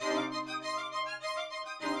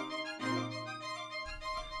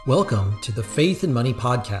Welcome to the Faith and Money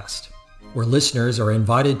Podcast, where listeners are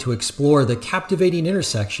invited to explore the captivating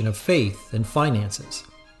intersection of faith and finances.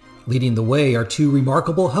 Leading the way are two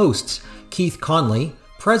remarkable hosts, Keith Conley,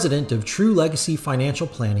 President of True Legacy Financial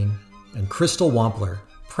Planning, and Crystal Wampler,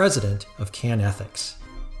 President of Can Ethics.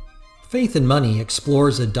 Faith and Money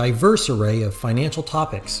explores a diverse array of financial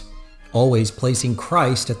topics, always placing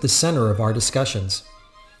Christ at the center of our discussions.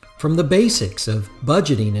 From the basics of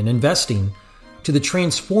budgeting and investing, to the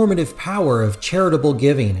transformative power of charitable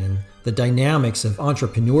giving and the dynamics of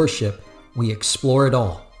entrepreneurship, we explore it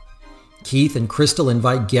all. Keith and Crystal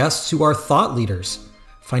invite guests who are thought leaders,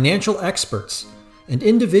 financial experts, and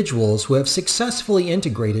individuals who have successfully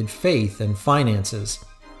integrated faith and finances,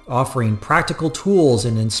 offering practical tools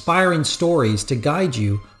and inspiring stories to guide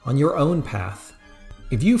you on your own path.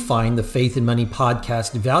 If you find the Faith and Money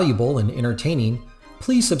podcast valuable and entertaining,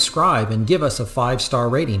 please subscribe and give us a 5-star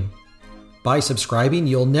rating. By subscribing,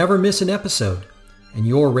 you'll never miss an episode, and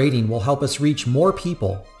your rating will help us reach more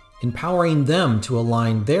people, empowering them to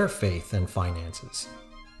align their faith and finances.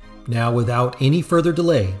 Now, without any further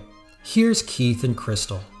delay, here's Keith and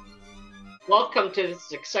Crystal. Welcome to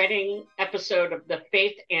this exciting episode of the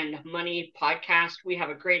Faith and Money podcast. We have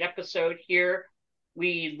a great episode here.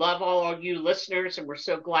 We love all of you listeners, and we're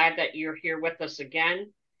so glad that you're here with us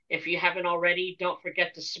again. If you haven't already, don't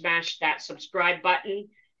forget to smash that subscribe button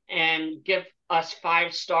and give us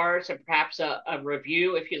 5 stars and perhaps a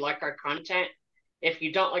review if you like our content. If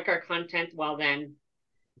you don't like our content, well, then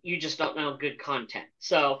you just don't know good content.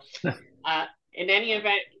 So in any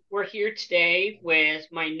event, we're here today with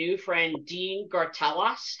my new friend, Dean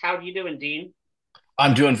Gartelas. How are you doing, Dean?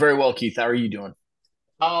 I'm doing very well, Keith. How are you doing?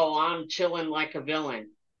 Oh, I'm chilling like a villain.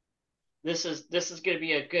 This is going to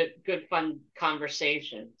be a good, fun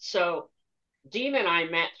conversation. So Dean and I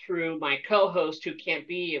met through my co-host who can't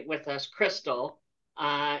be with us, Crystal.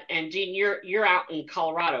 And Dean, you're out in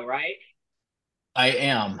Colorado, right? I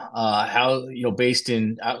am. Based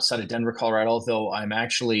outside of Denver, Colorado, though I'm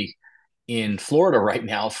actually in Florida right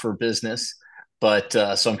now for business. But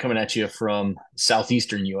so I'm coming at you from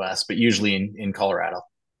southeastern U.S., but usually in Colorado.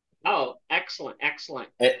 Oh, excellent.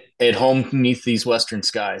 At home beneath these western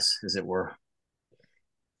skies, as it were.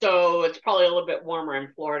 So it's probably a little bit warmer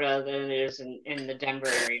in Florida than it is in the Denver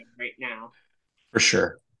area right now. For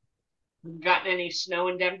sure. Gotten any snow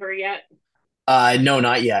in Denver yet? No,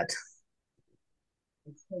 not yet.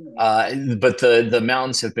 But the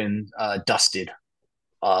mountains have been dusted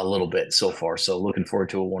a little bit so far. So looking forward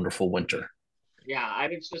to a wonderful winter. Yeah, I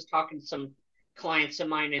was just talking to some clients of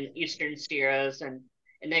mine in Eastern Sierras, and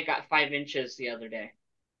they got 5 inches the other day.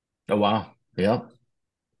 Oh, wow. Yeah.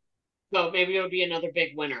 So maybe it'll be another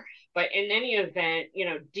big winter. But in any event,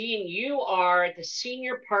 Dean, you are the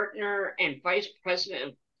Senior Partner and Vice President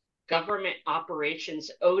of Government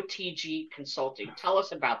Operations, OTG Consulting. Tell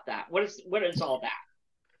us about that. What is all that?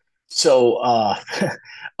 So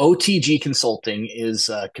OTG Consulting is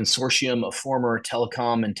a consortium of former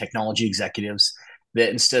telecom and technology executives that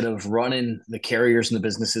instead of running the carriers and the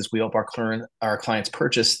businesses, we help our clients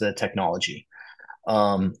purchase the technology.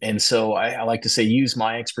 And so I like to say, use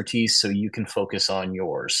my expertise so you can focus on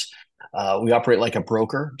yours. We operate like a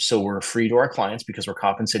broker, so we're free to our clients because we're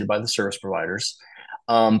compensated by the service providers.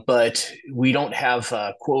 But we don't have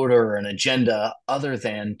a quota or an agenda other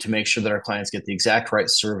than to make sure that our clients get the exact right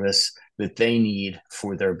service that they need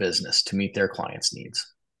for their business to meet their clients'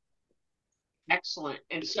 needs. Excellent.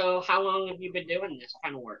 And so how long have you been doing this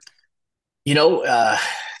kind of work?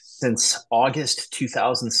 Since August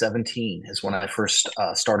 2017 is when I first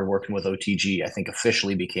started working with OTG. I think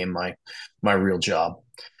officially became my real job.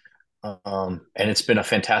 And it's been a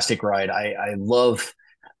fantastic ride. I love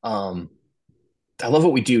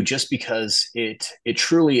what we do just because it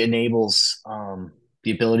truly enables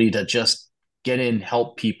the ability to just get in,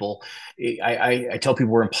 help people. I tell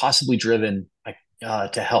people we're impossibly driven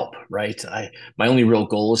to help, right? My only real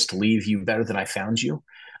goal is to leave you better than I found you,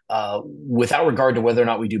 without regard to whether or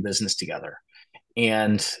not we do business together.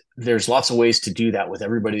 And there's lots of ways to do that with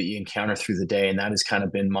everybody that you encounter through the day. And that has kind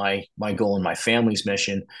of been my goal and my family's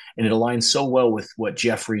mission. And it aligns so well with what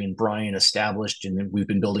Jeffrey and Brian established and we've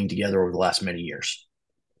been building together over the last many years.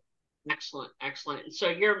 Excellent. So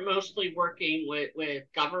you're mostly working with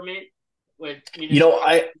government, with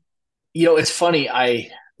it's funny.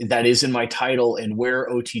 That is in my title, and where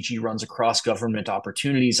OTG runs across government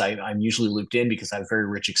opportunities, I'm usually looped in because I have very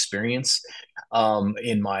rich experience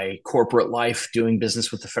in my corporate life doing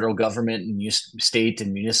business with the federal government and state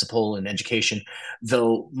and municipal and education,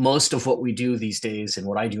 though most of what we do these days and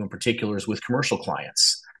what I do in particular is with commercial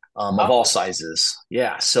clients. of Oh, all sizes.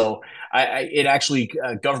 Yeah. So it actually,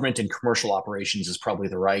 government and commercial operations is probably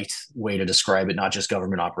the right way to describe it, not just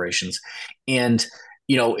government operations. And,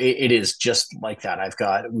 it is just like that.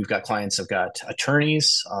 We've got clients, I've got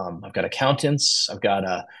attorneys, I've got accountants, I've got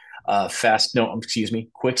no, excuse me,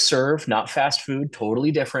 quick serve, not fast food,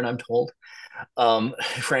 totally different, I'm told.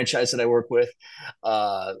 Franchise that I work with,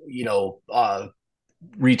 uh, you know, uh,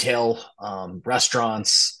 retail,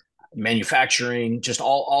 restaurants, manufacturing, just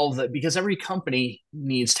all of that, because every company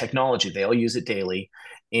needs technology. They all use it daily.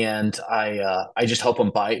 And I just help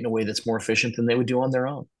them buy it in a way that's more efficient than they would do on their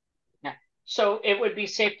own. yeah. So it would be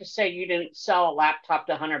safe to say you didn't sell a laptop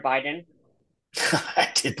to Hunter Biden. I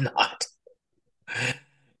did not.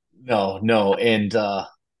 No, no. And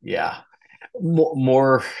yeah,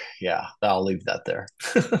 more, yeah, I'll leave that there.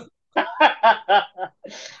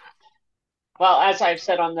 Well, as I've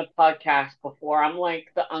said on the podcast before, I'm like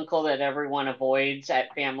the uncle that everyone avoids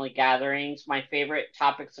at family gatherings. My favorite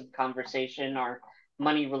topics of conversation are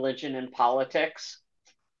money, religion, and politics.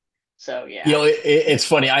 So yeah. It's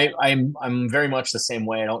funny. I'm very much the same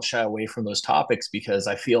way. I don't shy away from those topics because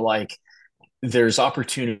I feel like there's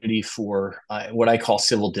opportunity for what I call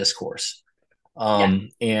civil discourse. Yeah.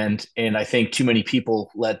 And I think too many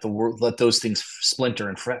people let those things splinter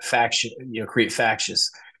and faction, create factious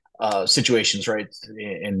situations, right,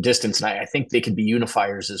 in distance. And I think they can be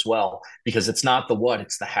unifiers as well because it's not the what,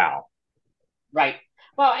 it's the how. Right.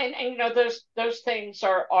 Well, and those things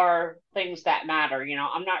are things that matter.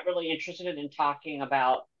 I'm not really interested in talking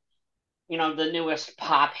about, the newest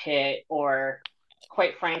pop hit or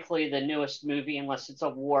quite frankly the newest movie unless it's a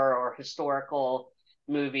war or historical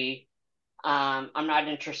movie. I'm not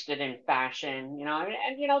interested in fashion,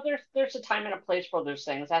 and there's a time and a place for those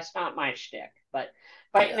things. That's not my shtick. But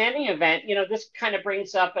in Yeah. any event, this kind of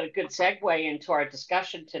brings up a good segue into our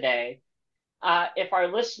discussion today. If our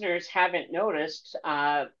listeners haven't noticed,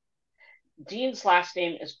 Dean's last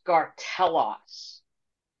name is Gartelos.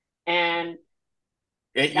 And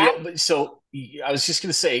that So I was just going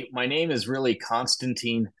to say, my name is really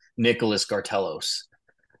Constantine Nicholas Gartelos.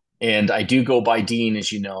 And I do go by Dean,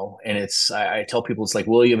 as you know. And I tell people it's like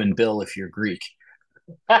William and Bill if you're Greek.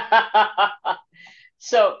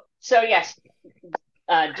 so yes,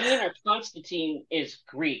 Dean or Constantine is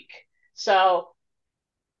Greek. So,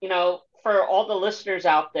 for all the listeners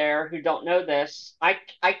out there who don't know this, I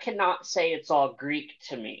cannot say it's all Greek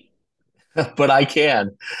to me But I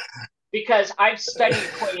can. because I've studied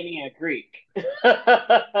Koine Greek.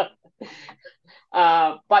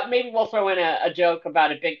 But maybe we'll throw in a joke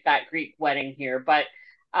about a big fat Greek wedding here. But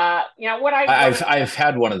what I've learned I've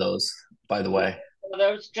had one of those, by the way. of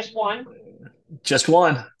those, just one. Just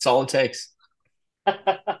one. That's all it takes.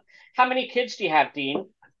 How many kids do you have, Dean?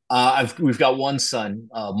 We've got one son,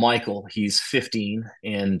 Michael. He's 15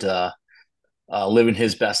 and living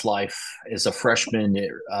his best life as a freshman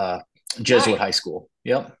at Jesuit Nice, high school.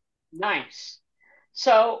 Yep. nice.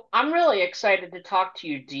 So I'm really excited to talk to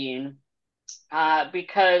you, Dean,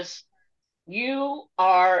 because you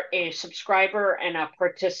are a subscriber and a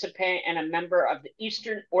participant and a member of the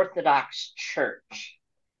Eastern Orthodox Church.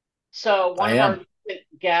 So one I of our am. recent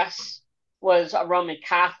guests was a Roman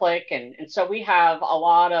Catholic, and so we have a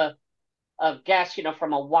lot of guests,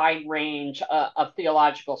 from a wide range of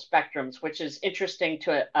theological spectrums, which is interesting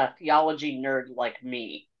to a theology nerd like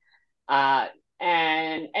me. Uh,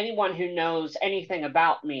 and anyone who knows anything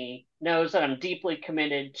about me knows that I'm deeply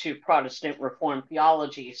committed to Protestant Reformed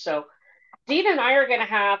theology. So Dean and I are going to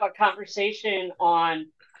have a conversation on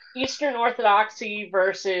Eastern Orthodoxy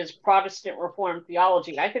versus Protestant Reformed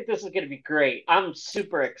theology. I think this is going to be great. I'm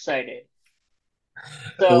super excited.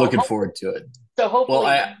 We're So, looking forward to it. so Well,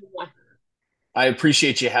 hopefully, I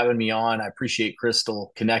appreciate you having me on. I appreciate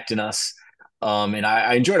Crystal connecting us. And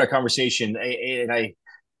I enjoyed our conversation.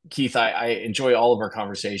 Keith, I enjoy all of our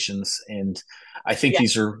conversations. And I think yeah,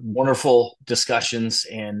 these are wonderful discussions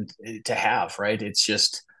and to have, right?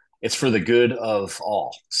 It's for the good of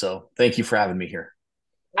all. So thank you for having me here.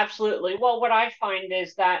 absolutely. Well, what I find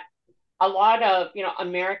is that a lot of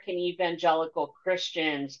American evangelical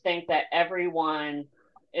Christians think that everyone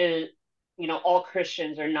is all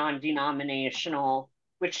Christians are non-denominational,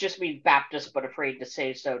 which just means Baptist but afraid to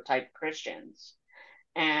say so type Christians.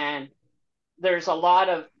 And there's a lot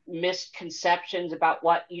of misconceptions about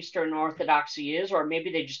what Eastern Orthodoxy is, or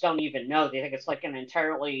maybe they just don't even know. They think it's like an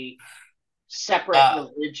entirely separate Uh,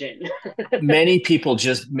 religion. many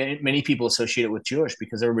people associate it with Jewish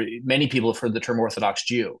because many people have heard the term Orthodox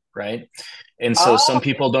Jew, right? And so some Oh,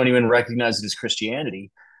 people don't even recognize it as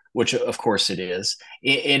Christianity, which of course it is.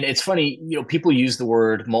 And it's funny, people use the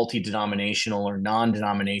word multi-denominational or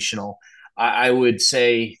non-denominational. I would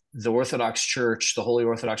say the Orthodox Church, the Holy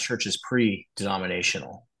Orthodox Church, is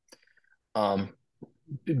pre-denominational, um,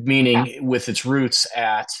 Yeah. meaning with its roots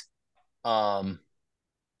um,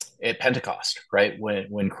 at Pentecost, right?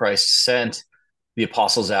 When Christ sent the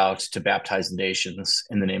apostles out to baptize the nations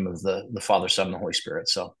in the name of the Father, Son, and the Holy Spirit.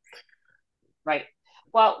 So, Right.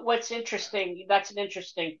 Well, what's interesting, that's an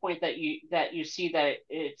interesting point that you see that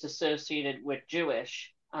it's associated with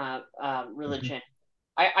Jewish mhm. religion.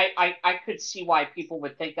 I could see why people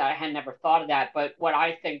would think that. I had never thought of that, but what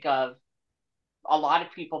I think of a lot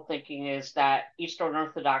of people thinking is that Eastern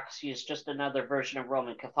Orthodoxy is just another version of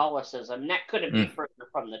Roman Catholicism. That couldn't be Mm. further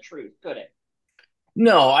from the truth, could it?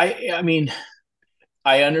 No, I mean,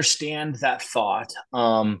 I understand that thought.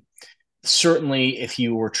 Certainly, if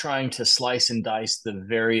you were trying to slice and dice the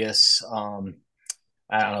various,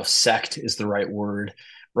 I don't know, if sect is the right word,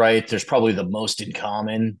 right? There's probably the most in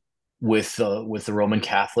common with the Roman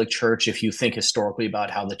Catholic Church if you think historically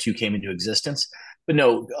about how the two came into existence. But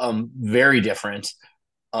no, very different,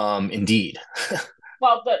 indeed.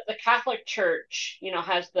 Well, the Catholic Church,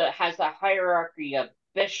 has the hierarchy of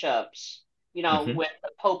bishops, Mhm. with the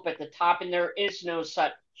Pope at the top, and there is no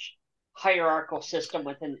such hierarchical system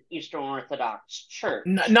within Eastern Orthodox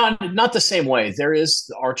Not, Church. not the same way. There is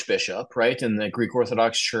the Archbishop, right? And the Greek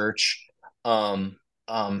Orthodox Church um,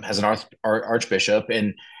 has an archbishop,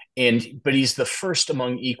 and but he's the first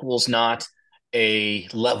among equals, not a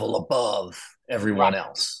level above Right. everyone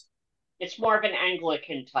else. It's more of an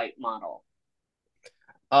Anglican type model.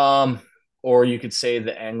 Um, or you could say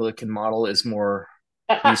the Anglican model is more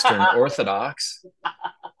Eastern Orthodox.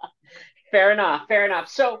 Fair enough. Fair enough.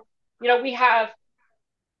 So, we have,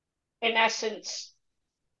 in essence,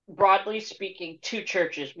 broadly speaking, two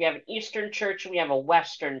churches. We have an Eastern church and we have a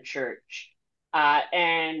Western church.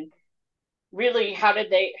 And really, how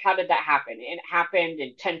did that happen? It happened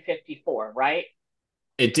in 1054, right?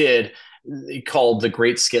 It did, called the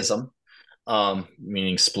Great Schism,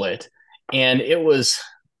 meaning split, and there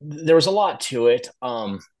was a lot to it.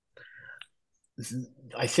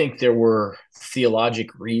 I think there were theologic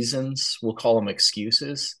reasons, we'll call them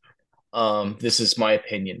excuses. This is my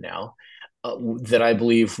opinion now, that I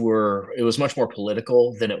believe it was much more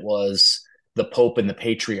political than it was the Pope and the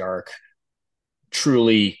Patriarch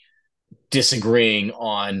truly disagreeing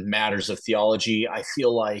on matters of theology. I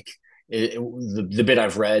feel like the bit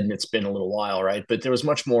I've read, and it's been a little while, right? But there was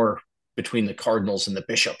much more between the cardinals and the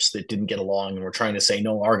bishops that didn't get along and were trying to say,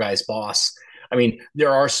 no, our guy's boss. I mean,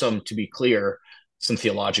 there are some, to be clear, some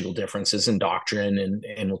theological differences in doctrine,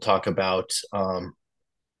 and we'll talk about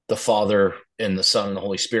the Father and the Son and the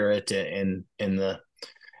Holy Spirit and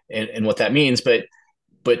what that means.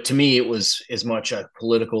 But to me, it was as much a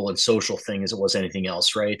political and social thing as it was anything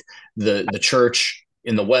else, right? The church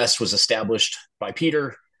in the West was established by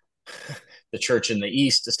Peter. The church in the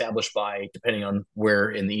East established by, depending on where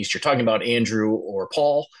in the East you're talking about, Andrew or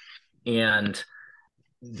Paul, and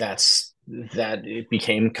that it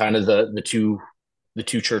became kind of the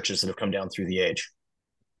two churches that have come down through the age.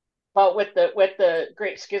 But with the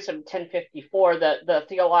Great Schism 1054, the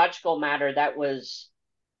theological matter that was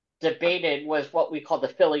debated was what we call the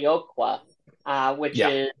filioque, which Yeah,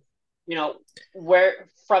 is, where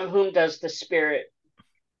from whom does the Spirit,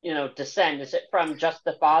 descend? Is it from just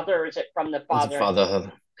the Father, or is it from the the Father?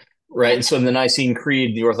 Father, right? And And so in the Nicene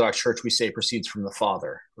Creed, the Orthodox Church, we say proceeds from the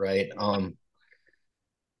Father, right?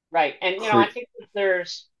 right, and I think that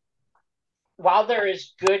while there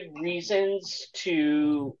is good reasons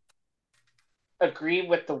to agree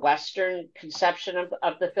with the Western conception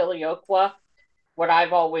of the filioque, what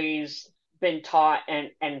I've always been taught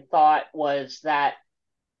and thought was that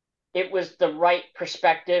it was the right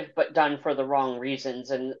perspective, but done for the wrong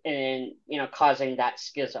reasons, and causing that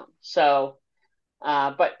schism. So,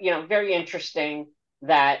 but very interesting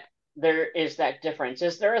that there is that difference.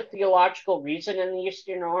 Is there a theological reason in the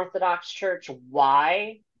Eastern Orthodox Church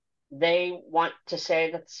why they want to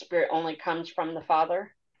say that the Spirit only comes from the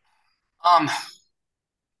Father? um,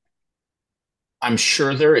 I'm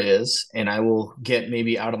sure there is, and I will get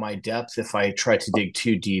maybe out of my depth if I try to dig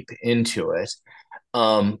too deep into it.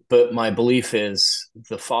 But my belief is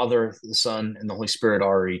the Father, the Son, and the Holy Spirit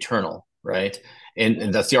are eternal, right?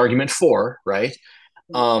 And that's the argument for, right?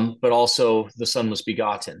 But also the Son was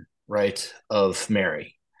begotten, right, of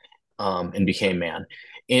Mary, and became man.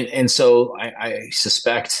 And so I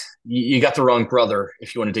suspect you got the wrong brother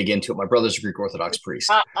if you want to dig into it. My brother's a Greek Orthodox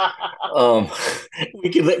priest. Um,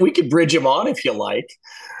 we could bridge him on if you like.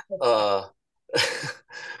 Uh,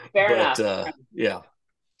 Fair but enough. yeah.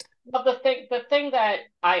 Well, the thing that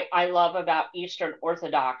I love about Eastern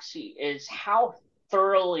Orthodoxy is how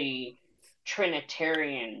thoroughly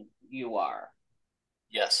Trinitarian you are.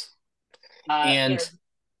 Yes. You And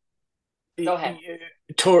know, go ahead.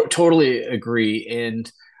 totally agree.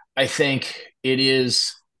 And I think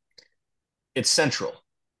it's central.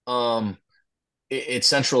 Um, it's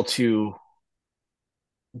central to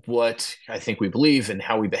what I think we believe and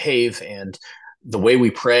how we behave and the way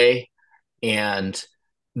we pray and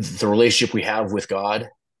the relationship we have with God.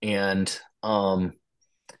 And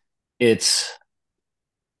it's,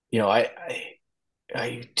 you know,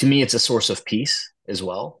 to me, it's a source of peace as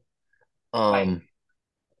well. Right, Um,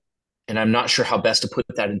 and I'm not sure how best to put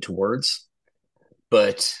that into words,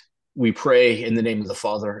 but we pray in the name of the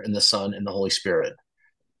Father and the Son and the Holy Spirit.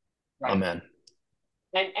 right. Amen.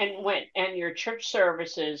 And your church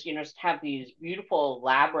services, have these beautiful,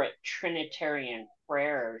 elaborate Trinitarian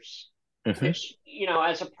prayers, Hmm. which,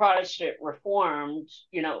 as a Protestant Reformed,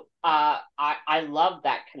 I love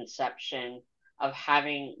that conception of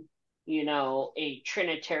having, a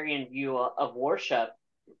Trinitarian view of worship.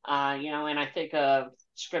 And I think of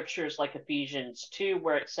scriptures like Ephesians 2,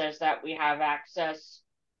 where it says that we have access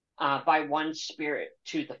by one Spirit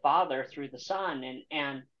to the Father through the Son,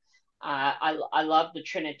 and I love the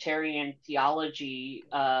Trinitarian theology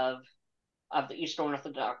of the Eastern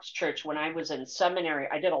Orthodox Church. When I was in seminary,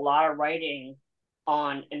 I did a lot of writing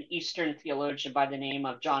on an Eastern theologian by the name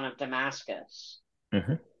of John of Damascus.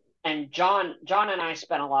 Hmm. And John and I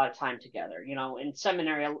spent a lot of time together. In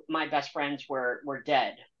seminary, my best friends were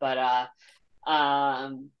dead, but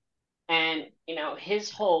and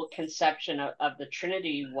his whole conception of the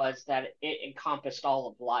Trinity was that it encompassed all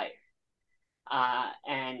of life,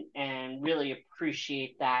 and really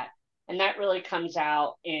appreciate that. And that really comes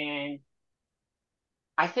out in,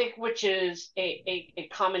 I think, which is a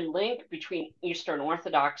common link between Eastern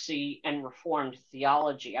Orthodoxy and Reformed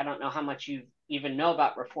theology. I don't know how much you even know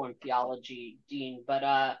about Reformed theology, Dean,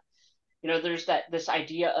 but there's this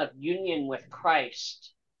idea of union with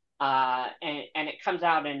Christ, and it comes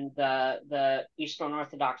out in the Eastern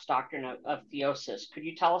Orthodox doctrine of theosis. Could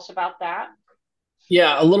you tell us about that?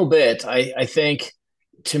 Yeah, a little bit. I think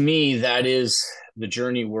to me, that is the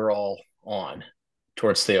journey we're all on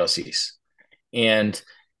towards theosis. And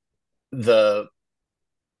the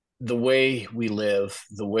the way we live,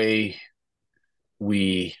 the way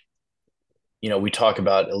we, we talk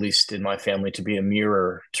about, at least in my family, to be a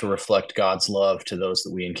mirror to reflect God's love to those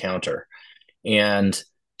that we encounter, and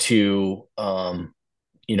to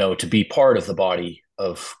to be part of the body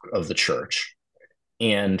of the church.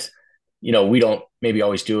 And we don't maybe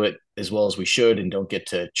always do it as well as we should, and don't get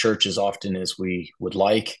to church as often as we would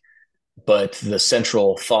like. But the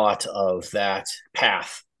central thought of that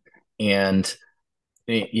path, and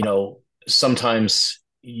sometimes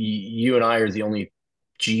you and I are the only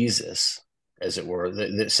Jesus, as it were,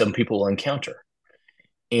 that some people will encounter.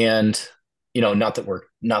 And not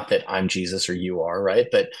that I'm Jesus or you are, right?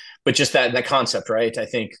 But just that concept, right? I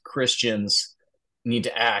think Christians need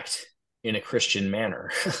to act in a Christian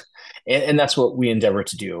manner. And that's what we endeavor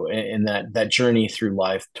to do in that journey through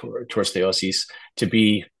life towards theosis, to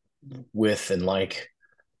be with and like,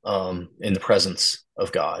 in the presence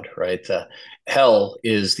of God, right? The hell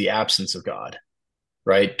is the absence of God,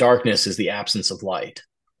 right? Darkness is the absence of light.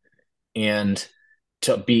 And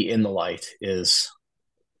to be in the light is,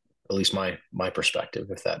 at least my perspective,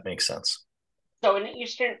 if that makes sense. So, an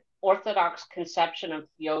Eastern Orthodox conception of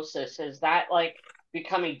theosis, is that like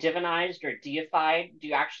becoming divinized or deified? Do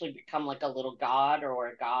you actually become like a little god or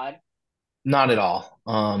a god? Not at all.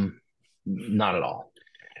 Not at all.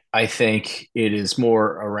 I think it is more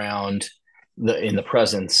around in the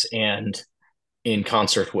presence and in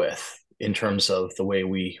concert with, in terms of the way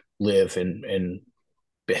we live and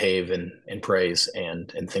behave and praise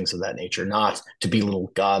and things of that nature, not to be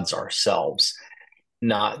little gods ourselves.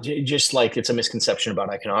 Not just like it's a misconception about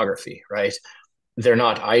iconography, right? They're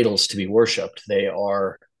not idols to be worshipped. They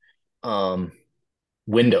are um,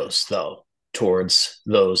 windows, though, towards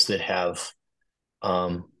those that have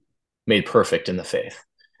um, made perfect in the faith.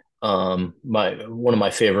 My One of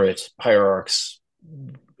my favorite hierarchs,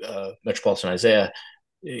 Metropolitan Isaiah,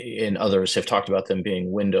 and others have talked about them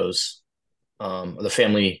being windows. The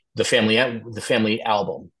family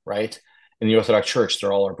album, right? In the Orthodox Church,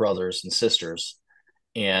 they're all our brothers and sisters,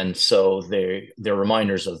 and so they're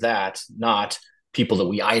reminders of that, not people that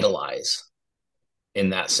we idolize in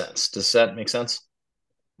that sense. Does that make sense?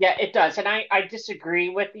 Yeah, it does. And I disagree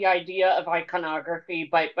with the idea of iconography,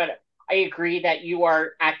 but I agree that you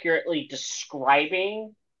are accurately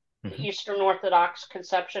describing the Hmm. Eastern Orthodox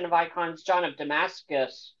conception of icons. John of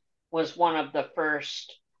Damascus was one of the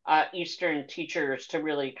first Eastern teachers to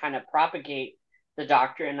really kind of propagate the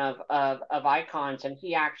doctrine of icons. And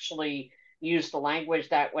he actually use the language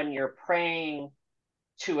that when you're praying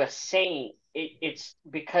to a saint, it's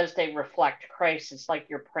because they reflect Christ. It's like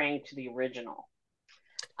you're praying to the original.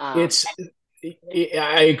 It's,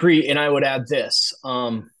 I agree. And I would add this,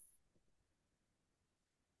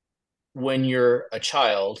 when you're a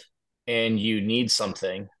child and you need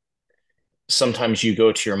something, sometimes you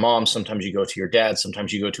go to your mom, sometimes you go to your dad,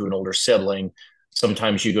 sometimes you go to an older sibling,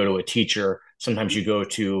 sometimes you go to a teacher, sometimes you go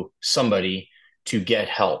to somebody to get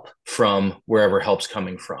help from wherever help's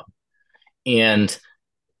coming from. And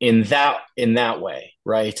in that way,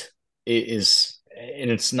 right, it is, and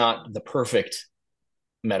it's not the perfect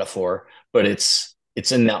metaphor, but it's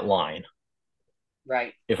in that line,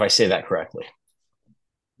 right. if I say that correctly.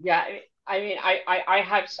 Yeah, I mean,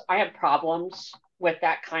 I have problems with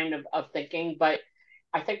that kind of thinking, but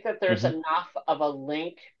I think that there's Mm-hmm. enough of a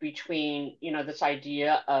link between, this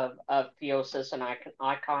idea of theosis and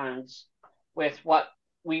icons with what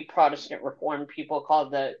we Protestant Reformed people call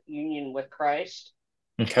the union with Christ,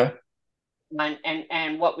 Okay.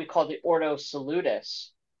 and what we call the Ordo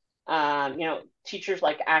Salutis. Teachers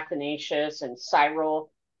like Athanasius and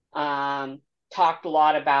Cyril talked a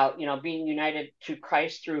lot about, being united to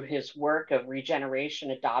Christ through his work of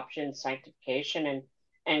regeneration, adoption, sanctification,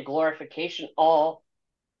 and glorification, all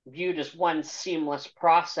viewed as one seamless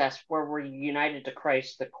process where we're united to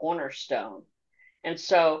Christ, the cornerstone. And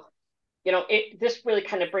so, this really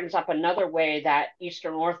kind of brings up another way that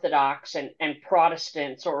Eastern Orthodox and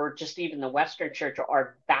Protestants, or just even the Western Church,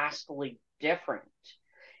 are vastly different,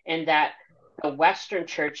 in that the Western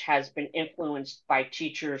Church has been influenced by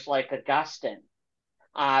teachers like Augustine,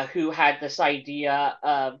 who had this idea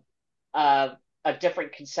of a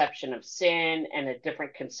different conception of sin and a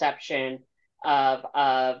different conception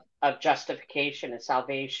of justification and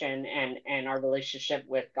salvation and our relationship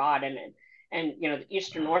with God. And the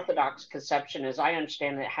Eastern Orthodox conception, as I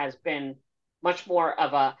understand it, has been much more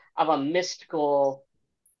of a mystical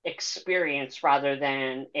experience rather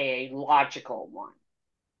than a logical one.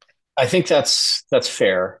 I think that's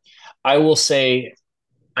fair. I will say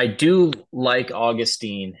I do like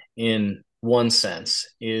Augustine in one sense.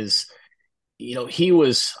 Is, he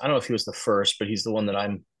was, I don't know if he was the first, but he's the one that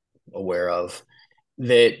I'm aware of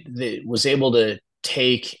that was able to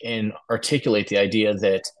take and articulate the idea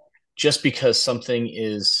that just because something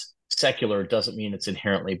is secular doesn't mean it's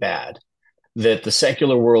inherently bad. That the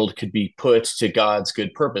secular world could be put to God's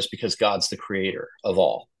good purpose because God's the creator of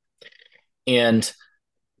all. And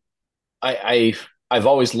I've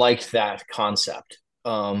always liked that concept,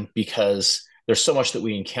 because there's so much that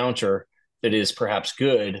we encounter that is perhaps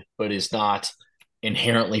good, but is not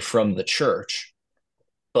inherently from the church.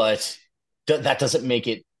 But that doesn't make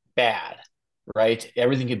it bad, right?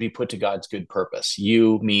 Everything can be put to God's good purpose.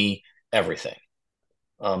 You, me, everything.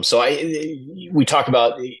 So we talk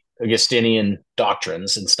about Augustinian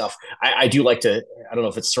doctrines and stuff. I do like to. I don't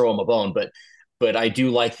know if it's throw him a bone, but I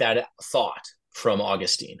do like that thought from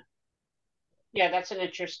Augustine. Yeah, that's an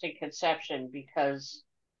interesting conception, because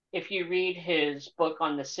if you read his book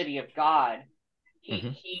on the city of God, Mm-hmm.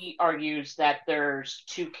 he argues that there's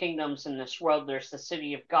two kingdoms in this world. There's the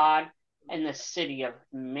city of God and the city of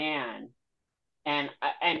man. And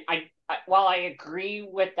while I agree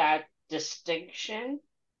with that distinction,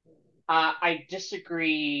 I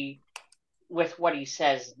disagree with what he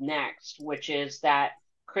says next, which is that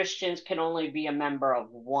Christians can only be a member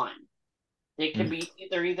of one. They can be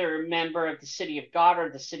either a member of the city of God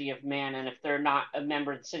or the city of man, and if they're not a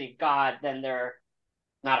member of the city of God, then they're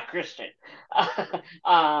not a Christian.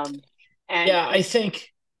 um, and Yeah, I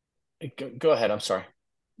think. Go ahead. I'm sorry.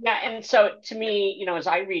 yeah, and so to me, as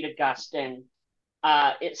I read Augustine,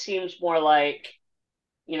 it seems more like,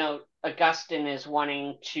 Augustine is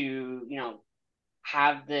wanting to,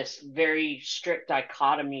 have this very strict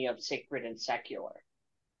dichotomy of sacred and secular.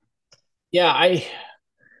 Yeah,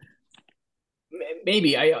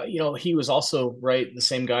 maybe he was also right. The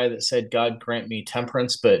same guy that said, "God grant me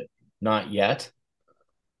temperance, but not yet."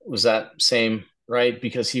 Was that same right?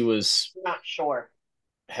 Because he was I'm not sure.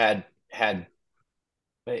 had a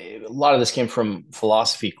lot of this came from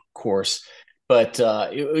philosophy course, but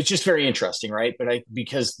it was just very interesting, right? But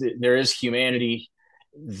because there is humanity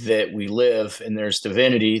that we live, and there's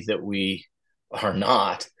divinity that we are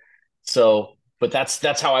not. So, but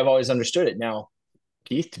that's how I've always understood it. Now,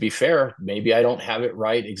 Keith, to be fair, maybe I don't have it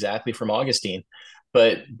right exactly from Augustine,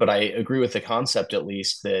 but I agree with the concept, at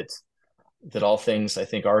least, that all things, I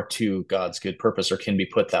think, are to God's good purpose, or can be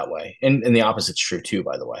put that way. And the opposite's true too,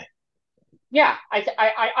 by the way. Yeah,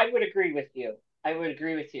 I would agree with you. I would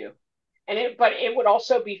agree with you. But it would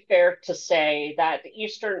also be fair to say that the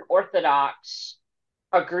Eastern Orthodox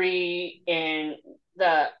agree in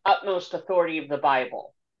the utmost authority of the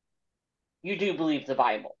Bible. You do believe the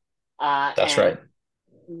Bible, That's and right.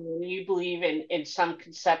 you believe in some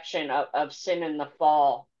conception of sin and the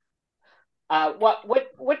fall.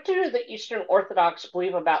 What do the Eastern Orthodox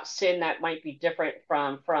believe about sin that might be different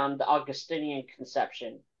from the Augustinian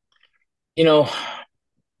conception? You know,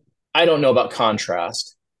 I don't know about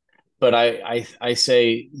contrast, but I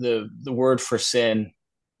say the word for sin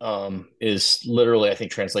is literally, I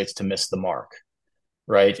think, translates to miss the mark,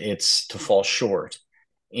 right? It's to fall short,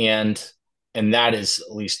 and and that is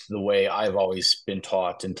at least the way I've always been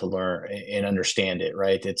taught and to learn and understand it,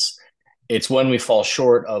 right? It's when we fall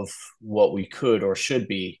short of what we could or should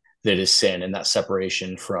be that is sin, and that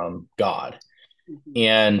separation from God. Mhm.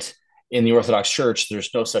 And in the Orthodox Church,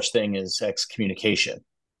 there's no such thing as excommunication,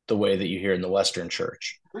 the way that you hear in the Western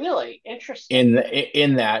Church. Really interesting.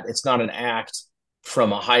 In that, it's not an act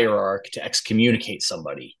from a hierarch to excommunicate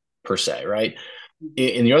somebody per se, right? Mhm.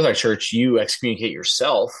 In the Orthodox Church, you excommunicate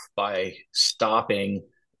yourself by stopping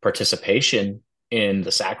participation in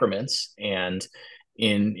the sacraments and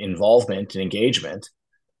in involvement and engagement.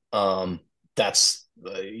 That's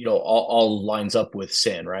all lines up with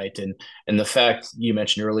sin, right? And the fact you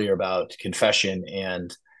mentioned earlier about confession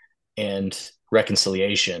and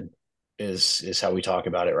reconciliation is how we talk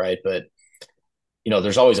about it, right? But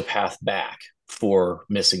there's always a path back for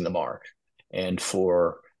missing the mark and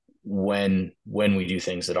for when we do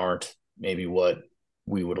things that aren't maybe what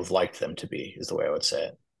we would have liked them to be, is the way I would say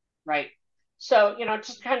it. Right. So,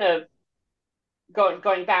 just kind of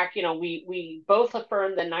going back, we both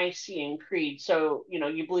affirm the Nicene Creed. So,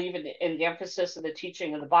 you believe in the emphasis of the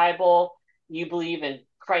teaching of the Bible. You believe in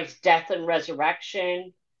Christ's death and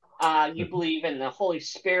resurrection. You Mm-hmm. believe in the Holy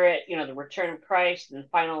Spirit, the return of Christ and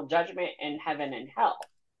final judgment in heaven and hell.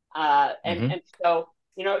 Mm-hmm. And so,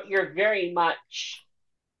 you're very much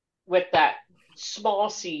with that small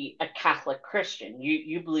c a Catholic Christian.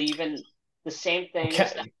 You believe in the same things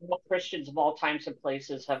that Okay. all Christians of all times and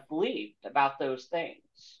places have believed about those things.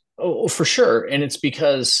 Oh, for sure. And it's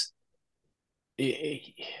because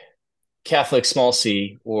Catholic small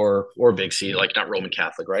c or big C, like not Roman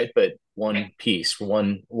Catholic, right? But Right. one piece,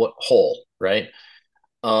 one what whole, right?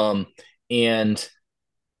 Um, and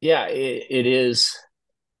yeah, it is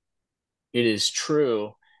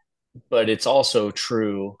true, but it's also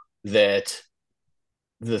true that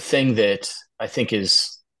the thing that I think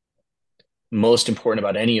is most important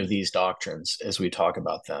about any of these doctrines as we talk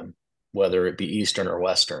about them, whether it be Eastern or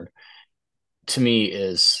Western, to me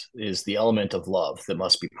is the element of love that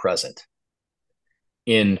must be present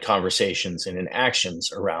in conversations and in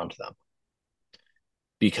actions around them. Right.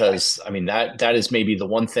 Because I mean that is maybe the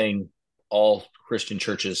one thing all Christian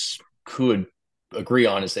churches could agree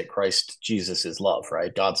on, is that Christ Jesus is love,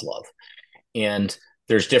 right? God's love. And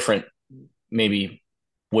there's different maybe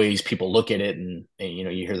ways people look at it, and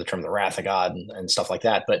you hear the term the wrath of God and stuff like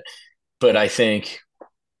that, but I think,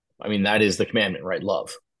 I mean, that is the commandment, right?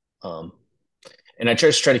 Love. um, and I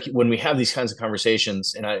just try to, when we have these kinds of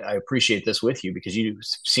conversations, and I appreciate this with you because you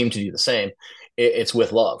seem to do the same, it's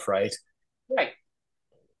with love, right? Right.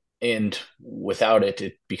 And without it,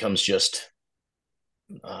 it becomes just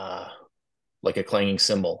uh, like a clanging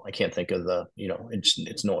cymbal. I can't think of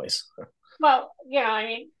it's noise. Well, I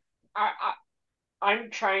mean,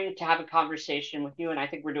 I'm trying to have a conversation with you, and I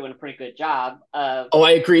think we're doing a pretty good job of. Oh,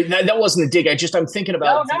 I agree. That wasn't a dig. I'm thinking No,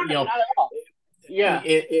 about, no, no, not at all. Yeah.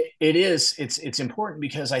 it's important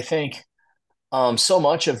because I think so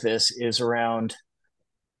much of this is around,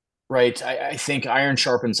 right. I think iron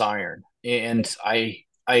sharpens iron, and I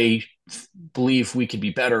believe we could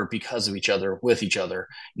be better because of each other, with each other,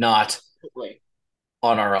 not Absolutely.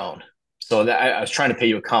 on our own. So that I was trying to pay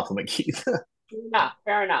you a compliment, Keith. Yeah,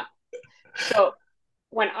 fair enough. So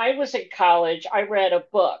when I was in college, I read a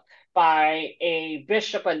book by a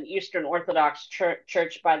bishop in the Eastern Orthodox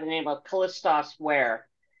Church by the name of Callistos Ware.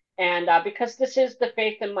 And because this is the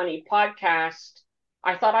Faith and Money podcast,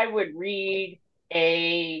 I thought I would read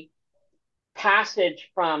a passage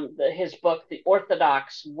from his book, The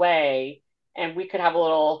Orthodox Way, and we could have a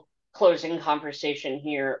little closing conversation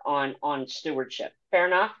here on stewardship. Fair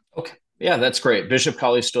enough? Okay, yeah, that's great. Bishop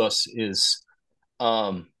Kallistos is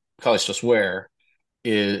um, Kallistos Ware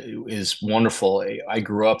is wonderful. I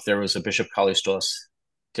grew up, there was a Bishop Kallistos,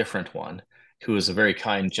 different one, who was a very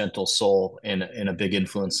kind, gentle soul and a big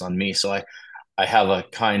influence on me. So I have a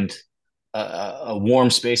kind, a warm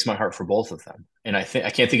space in my heart for both of them, and I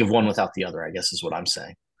can't think of one without the other, I guess is what I'm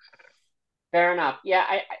saying. Fair enough. Yeah,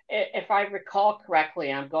 if I recall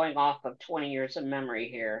correctly, I'm going off of 20 years of memory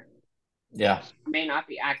here. Yeah. May not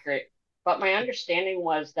be accurate, but my understanding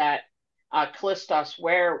was that Callistos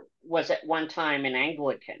Ware was at one time an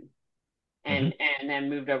Anglican and then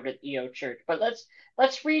moved over to the EO Church. But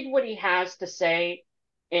let's read what he has to say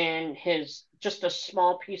in his just a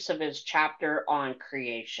small piece of his chapter on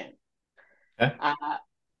creation. Okay.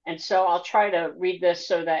 And so I'll try to read this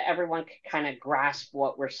so that everyone can kind of grasp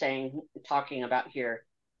what we're talking about here.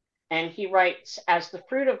 And he writes, as the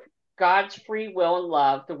fruit of God's free will and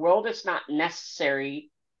love, the world is not necessary,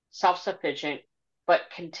 self-sufficient, but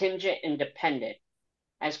contingent and dependent.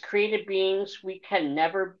 As created beings, we can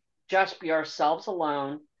never just be ourselves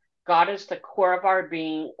alone. God is the core of our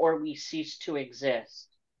being, or we cease to exist.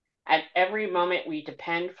 At every moment, we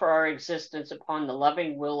depend for our existence upon the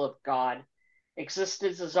loving will of God.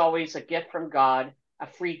 Existence is always a gift from God, a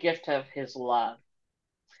free gift of his love.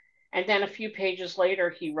 And then a few pages later,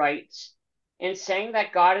 he writes, in saying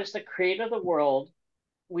that God is the creator of the world,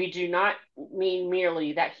 we do not mean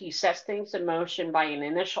merely that he sets things in motion by an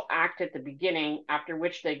initial act at the beginning, after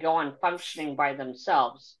which they go on functioning by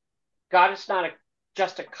themselves. God is not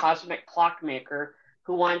just a cosmic clockmaker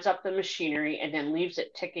who winds up the machinery and then leaves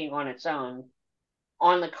it ticking on its own.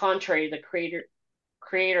 On the contrary, the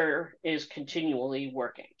creator is continually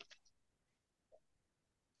working.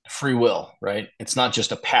 Free will, right? It's not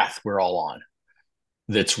just a path we're all on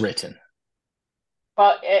that's written.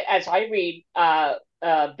 But as I read,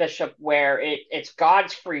 Bishop, where it's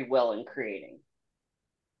God's free will in creating.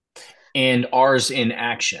 And ours in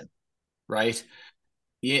action, right?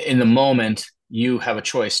 In the moment, you have a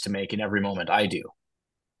choice to make. In every moment, I do.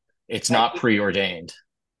 It's not preordained.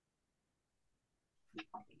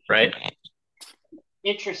 Right?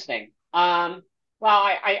 Interesting. Well,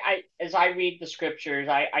 I as I read the scriptures,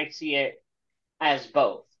 I see it as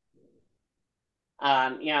both.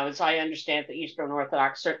 As I understand, the Eastern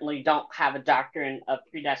Orthodox certainly don't have a doctrine of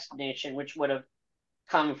predestination, which would have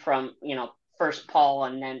come from, first Paul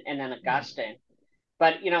and then Augustine.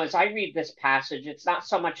 But, as I read this passage, it's not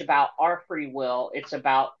so much about our free will, it's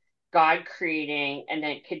about God creating and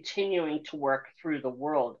then continuing to work through the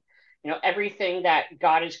world. Everything that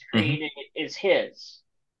God has created is his,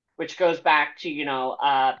 which goes back to,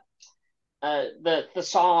 the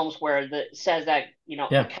Psalms where it says that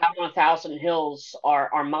a cattle on 1,000 hills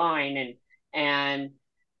are mine, and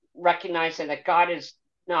recognizing that God is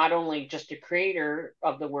not only just a creator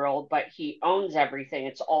of the world, but he owns everything.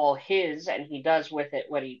 It's all his, and he does with it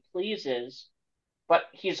what he pleases. But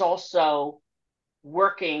he's also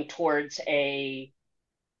working towards a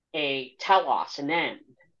telos, an end.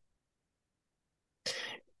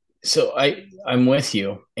 So I'm with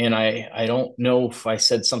you, and I don't know if I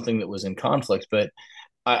said something that was in conflict, but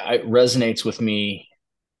it resonates with me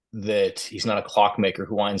that he's not a clockmaker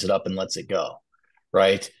who winds it up and lets it go,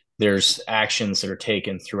 right? There's actions that are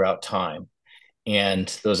taken throughout time, and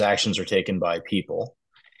those actions are taken by people,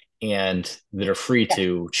 and that are free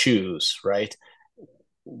to choose, right?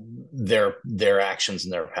 Their actions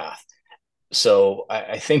and their path. So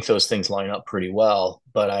I think those things line up pretty well,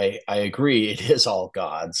 but I agree it is all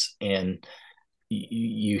God's. And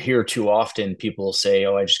you hear too often people say,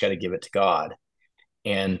 oh, I just got to give it to God.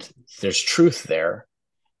 And there's truth there,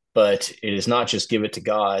 but it is not just give it to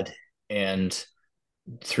God and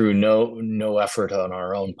through no effort on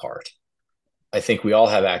our own part. I think we all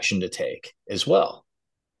have action to take as well.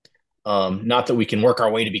 Not that we can work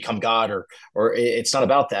our way to become God, or it's not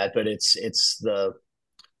about that, but it's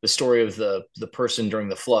the story of the person during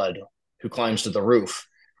the flood who climbs to the roof,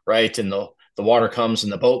 right? And the water comes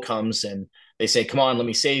and the boat comes and they say, come on, let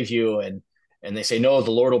me save you. And they say, no,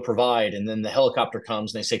 the Lord will provide. And then the helicopter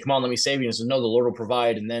comes and they say, come on, let me save you. And says, no, the Lord will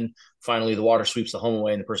provide. And then finally the water sweeps the home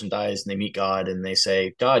away and the person dies and they meet God and they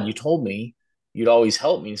say, God, you told me you'd always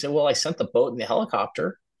help me. You say, well, I sent the boat and the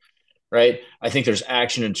helicopter, right? I think there's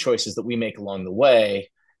action and choices that we make along the way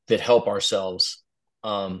that help ourselves,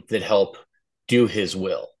 that help do his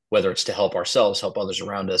will, whether it's to help ourselves, help others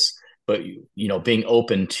around us. But, being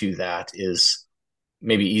open to that is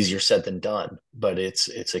maybe easier said than done, but it's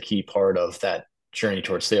a key part of that journey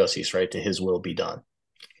towards theosis, right? To his will be done.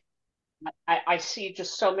 I see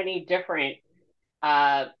just so many different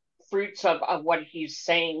fruits of what he's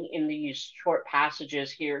saying in these short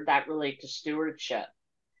passages here that relate to stewardship.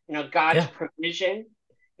 God's provision.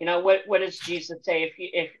 What does Jesus say?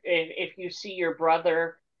 If you see your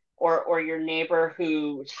brother or your neighbor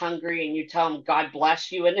who's hungry and you tell them God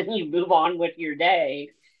bless you and then you move on with your day,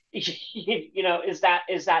 is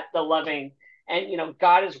that the loving? And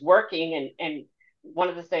God is working, and one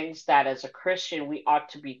of the things that as a Christian we ought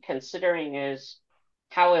to be considering is,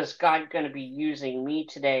 how is God going to be using me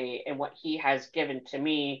today and what he has given to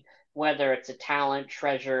me, whether it's a talent,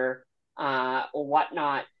 treasure, or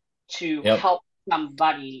whatnot, to help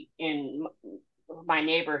somebody in my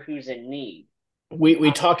neighbor who's in need.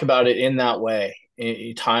 We talk about it in that way: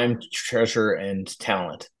 time, treasure, and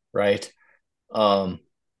talent, right? Um,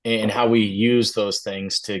 and how we use those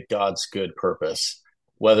things to God's good purpose,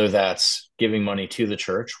 whether that's giving money to the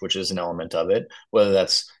church, which is an element of it, whether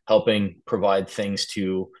that's helping provide things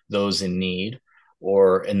to those in need,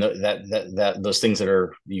 or in that those things that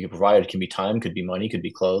are you can provide can be time, could be money, could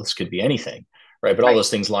be clothes, could be anything, right? But all Right, those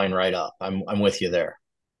things line right up. I'm with you there.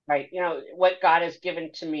 right. What God has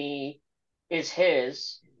given to me is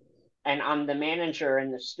His, and I'm the manager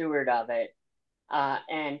and the steward of it.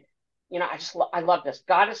 And I love this.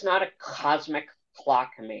 God is not a cosmic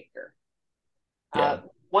clock maker. Uh, Yeah,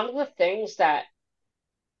 One of the things that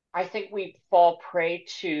I think we fall prey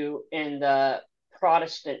to in the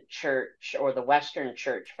Protestant church, or the Western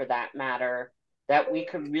church for that matter, that we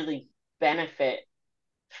could really benefit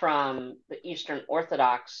from the Eastern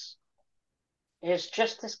Orthodox, is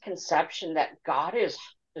just this conception that God is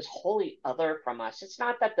wholly other from us. It's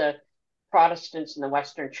not that the Protestants in the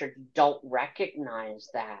Western church don't recognize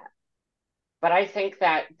that, but I think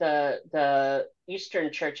that the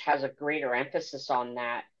Eastern church has a greater emphasis on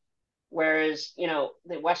that, whereas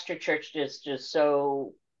the Western church is just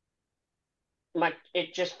so much,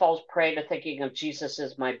 it just falls prey to thinking of Jesus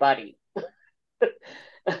as my buddy.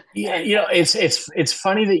 yeah. and It's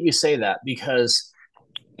funny that you say that because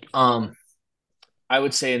um, I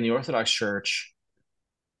would say in the Orthodox Church,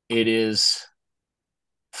 it is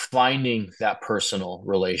finding that personal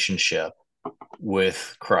relationship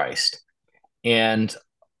with Christ. And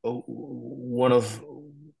one of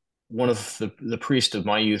the priest of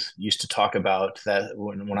my youth used to talk about that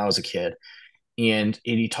when I was a kid. And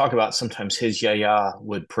he talked about sometimes his yaya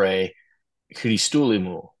would pray,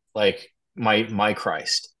 Christulimu, like my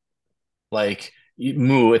Christ. Like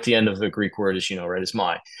mu at the end of the Greek word is, right, is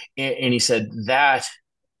my. And he said that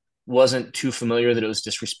wasn't too familiar, that it was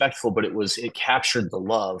disrespectful, but it captured the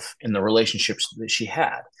love in the relationships that she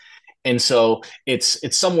had. And so it's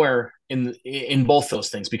somewhere in both those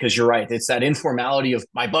things, because you're right, it's that informality of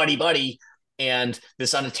my buddy and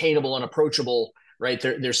this unattainable, unapproachable, right?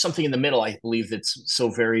 There's something in the middle, I believe, that's so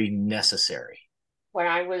very necessary. when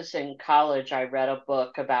I was in college, I read a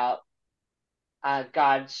book about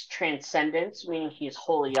God's transcendence, meaning He's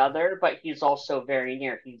wholly other, but He's also very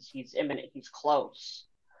near. He's imminent. He's close,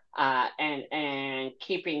 and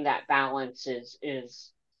keeping that balance is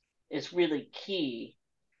really key.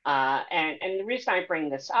 And the reason I bring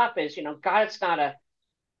this up is, God's not a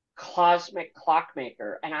cosmic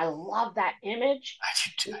clockmaker, and I love that image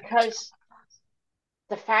because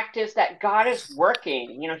the fact is that God is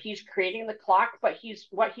working. He's creating the clock, but he's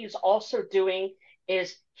also doing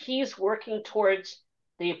is He's working towards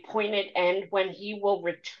the appointed end when He will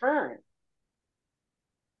return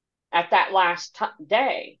at that last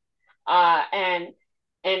day. And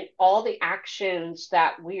all the actions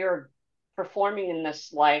that we are performing in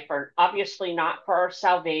this life are obviously not for our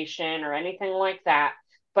salvation or anything like that,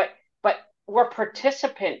 but we're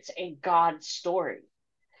participants in God's story.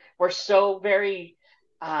 We're so very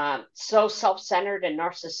so self-centered and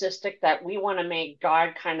narcissistic that we want to make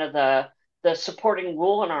God kind of the supporting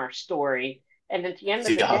rule in our story. And at the end It's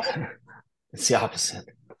of the the day, opposite. It's the opposite.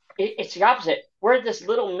 it's the opposite. We're this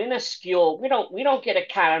little minuscule. We don't get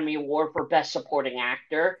Academy Award for Best Supporting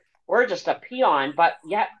Actor. We're just a peon, but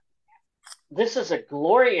yet this is a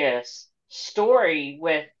glorious story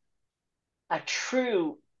with a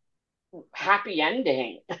true happy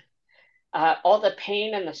ending. All the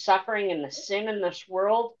pain and the suffering and the sin in this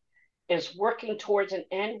world is working towards an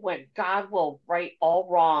end when God will right all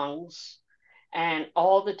wrongs, and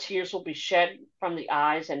all the tears will be shed from the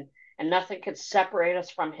eyes, and nothing can separate us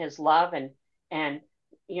from His love, and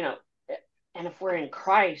you know and if we're in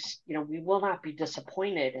Christ, we will not be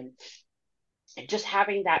disappointed, and just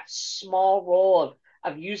having that small role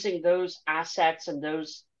of using those assets and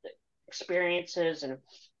those experiences and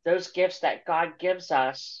those gifts that God gives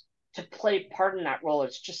us to play part in that role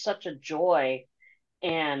is just such a joy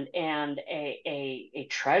and a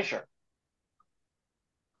treasure.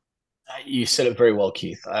 You said it very well,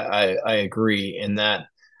 Keith. I agree in that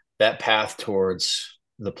path towards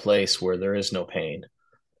the place where there is no pain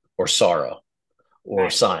or sorrow or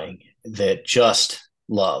Right, sighing, that just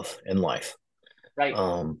love and life. right.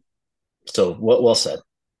 Um, so well said.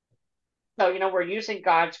 So, we're using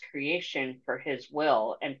God's creation for His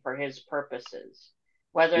will and for His purposes,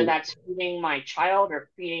 whether that's feeding my child or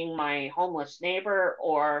feeding my homeless neighbor,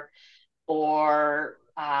 or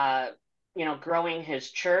growing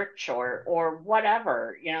His church, or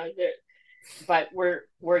whatever. but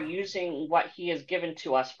we're using what he has given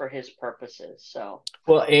to us for his purposes. So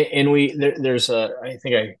well, there's I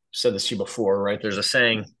think I said this to you before, right? There's a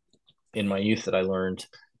saying in my youth that I learned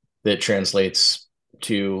that translates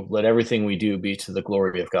to let everything we do be to the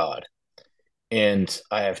glory of God. And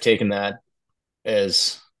I have taken that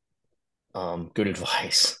as good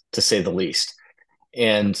advice, to say the least.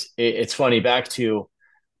 And it's funny, back to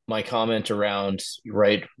my comment around,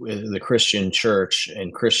 right, the Christian church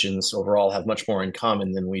and Christians overall have much more in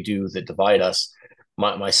common than we do that divide us.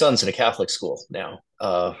 My son's in a Catholic school now,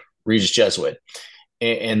 Regis Jesuit,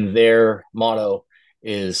 and their motto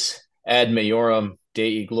is ad maiorem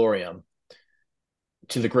Dei gloriam,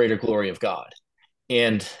 to the greater glory of God.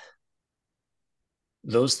 And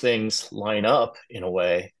those things line up in a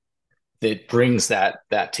way that brings that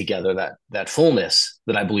together, that fullness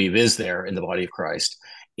that I believe is there in the body of Christ,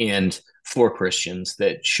 and for Christians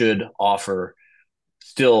that should offer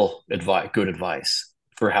still good advice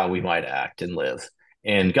for how we might act and live.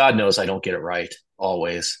 And God knows I don't get it right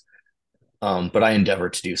always, but I endeavor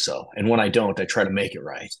to do so. And when I don't, I try to make it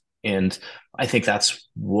right. And I think that's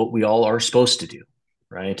what we all are supposed to do,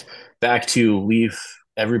 right? Back to leave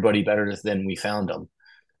everybody better than we found them,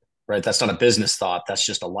 right? That's not a business thought. That's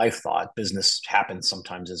just a life thought. Business happens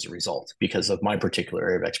sometimes as a result because of my particular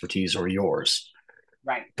area of expertise or yours.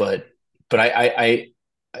 Right. But I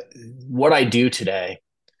what I do today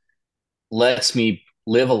lets me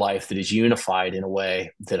live a life that is unified in a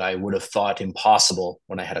way that I would have thought impossible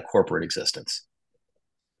when I had a corporate existence.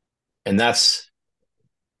 And that's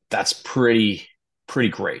pretty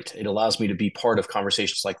great. It allows me to be part of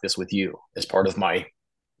conversations like this with you as part of my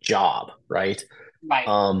job, right?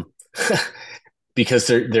 Right. Because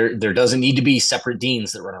there doesn't need to be separate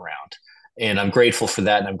deans that run around. And I'm grateful for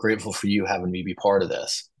that. And I'm grateful for you having me be part of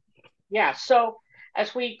this. Yeah. So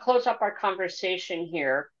as we close up our conversation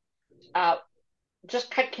here, can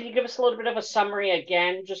you give us a little bit of a summary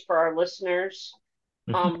again, just for our listeners,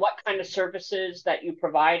 what kind of services that you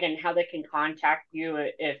provide and how they can contact you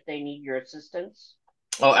if they need your assistance?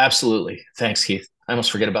 Oh, absolutely. Thanks, Keith. I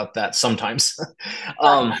almost forget about that sometimes.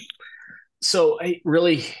 So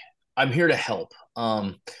I'm here to help.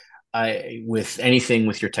 With anything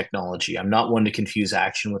with your technology. I'm not one to confuse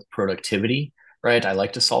action with productivity, right? I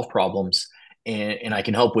like to solve problems, and I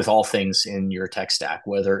can help with all things in your tech stack,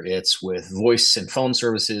 whether it's with voice and phone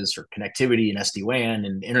services or connectivity and SD-WAN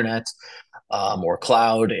and internet, or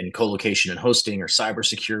cloud and co-location and hosting, or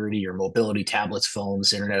cybersecurity or mobility, tablets,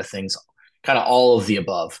 phones, Internet of Things, kind of all of the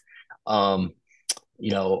above. If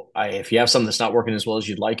you have something that's not working as well as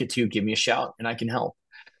you'd like it to, give me a shout and I can help.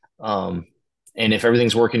 And if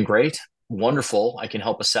everything's working great, wonderful, I can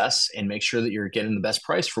help assess and make sure that you're getting the best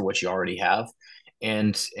price for what you already have,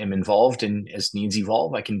 and am involved. And as needs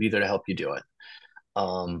evolve, I can be there to help you do it.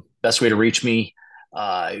 Best way to reach me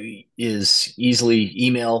is easily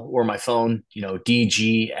email or my phone,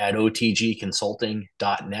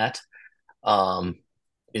 dg@otgconsulting.net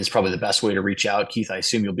is probably the best way to reach out. Keith, I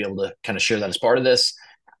assume you'll be able to kind of share that as part of this.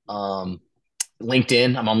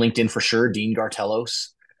 LinkedIn, I'm on LinkedIn for sure, Dean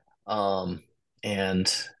Gartelos.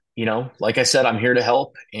 And, like I said, I'm here to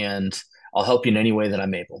help, and I'll help you in any way that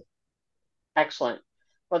I'm able. Excellent.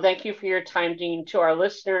 Well, thank you for your time, Dean. To our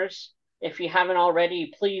listeners, if you haven't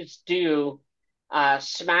already, please do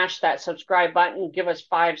smash that subscribe button, give us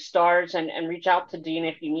 5 stars, and reach out to Dean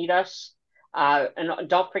if you need us. And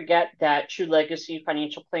don't forget that True Legacy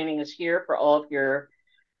Financial Planning is here for all of your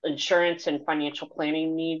insurance and financial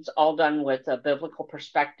planning needs, all done with a biblical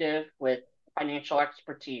perspective with financial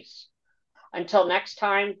expertise. Until next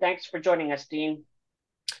time, thanks for joining us, Dean.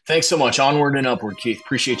 Thanks so much. Onward and upward, Keith.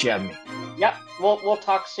 Appreciate you having me. Yep, we'll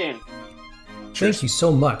talk soon. Thank you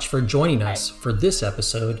so much for joining us for this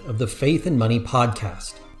episode of the Faith and Money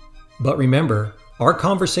podcast. But remember, our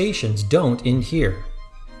conversations don't end here.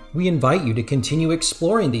 We invite you to continue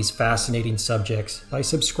exploring these fascinating subjects by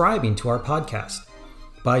subscribing to our podcast.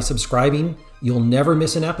 By subscribing, you'll never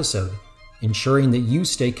miss an episode, ensuring that you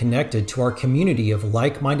stay connected to our community of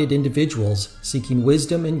like-minded individuals seeking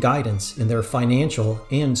wisdom and guidance in their financial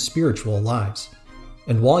and spiritual lives.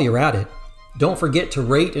 And while you're at it, don't forget to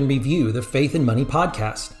rate and review the Faith and Money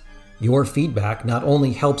podcast. Your feedback not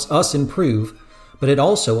only helps us improve, but it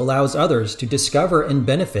also allows others to discover and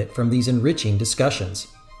benefit from these enriching discussions.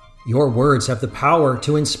 Your words have the power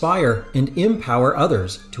to inspire and empower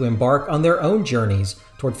others to embark on their own journeys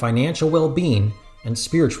toward financial well-being and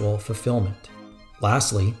spiritual fulfillment.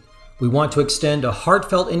 Lastly, we want to extend a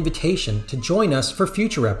heartfelt invitation to join us for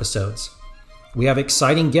future episodes. We have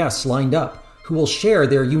exciting guests lined up who will share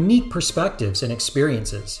their unique perspectives and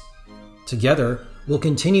experiences. Together, we'll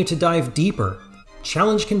continue to dive deeper,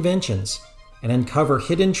 challenge conventions, and uncover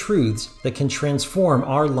hidden truths that can transform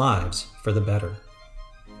our lives for the better.